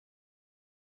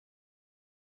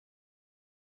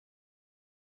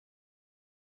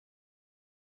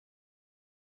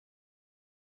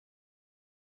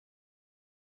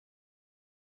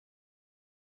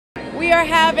we are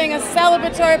having a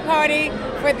celebratory party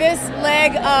for this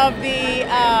leg of the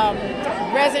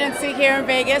residency here in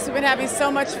Vegas. We've been having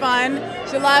so much fun.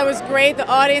 July was great. The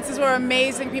audiences were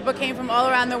amazing. People came from all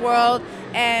around the world,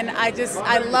 and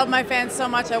I love my fans so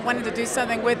much. I wanted to do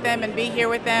something with them and be here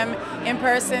with them in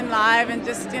person, live, and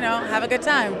just, you know, have a good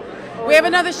time. We have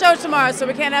another show tomorrow, so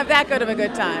we can't have that good of a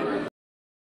good time.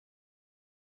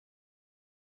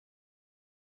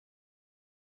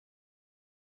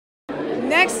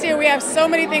 Next year, we have so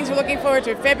many things we're looking forward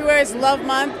to. February is Love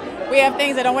Month. We have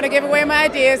things, I don't want to give away my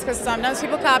ideas because sometimes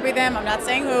people copy them. I'm not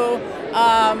saying who.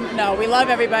 No, we love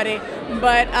everybody.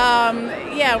 But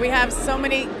yeah, we have so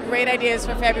many great ideas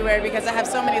for February because I have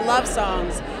so many love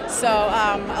songs. So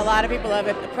a lot of people have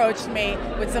approached me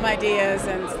with some ideas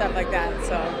and stuff like that.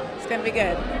 So it's going to be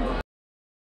good.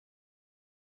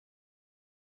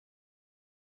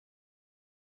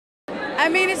 I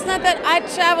mean, it's not that I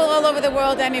travel all over the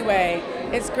world anyway.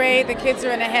 It's great. The kids are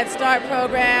in a Head Start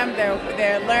program.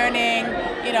 They're learning.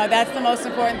 You know, that's the most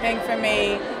important thing for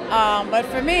me. But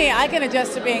for me, I can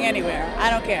adjust to being anywhere. I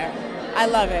don't care. I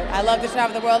love it. I love to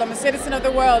travel the world. I'm a citizen of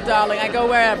the world, darling. I go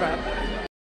wherever.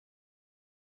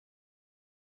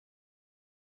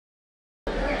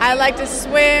 I like to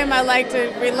swim. I like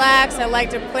to relax. I like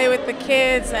to play with the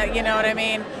kids. You know what I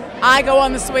mean? I go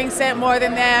on the swing set more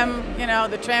than them, you know,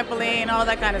 the trampoline, all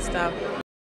that kind of stuff.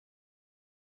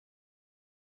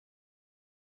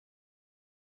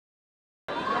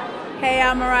 Hey,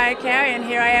 I'm Mariah Carey, and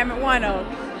here I am at One Oak.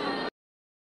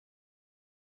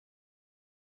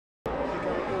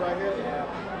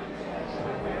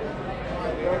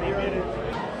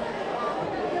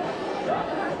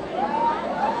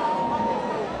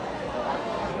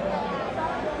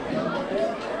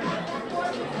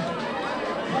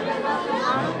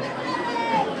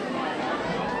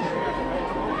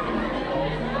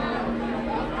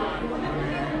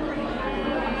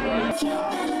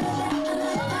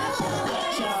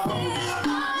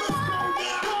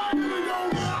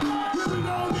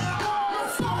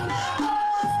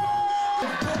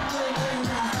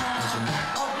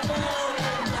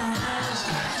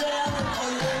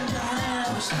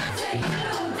 Take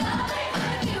you down.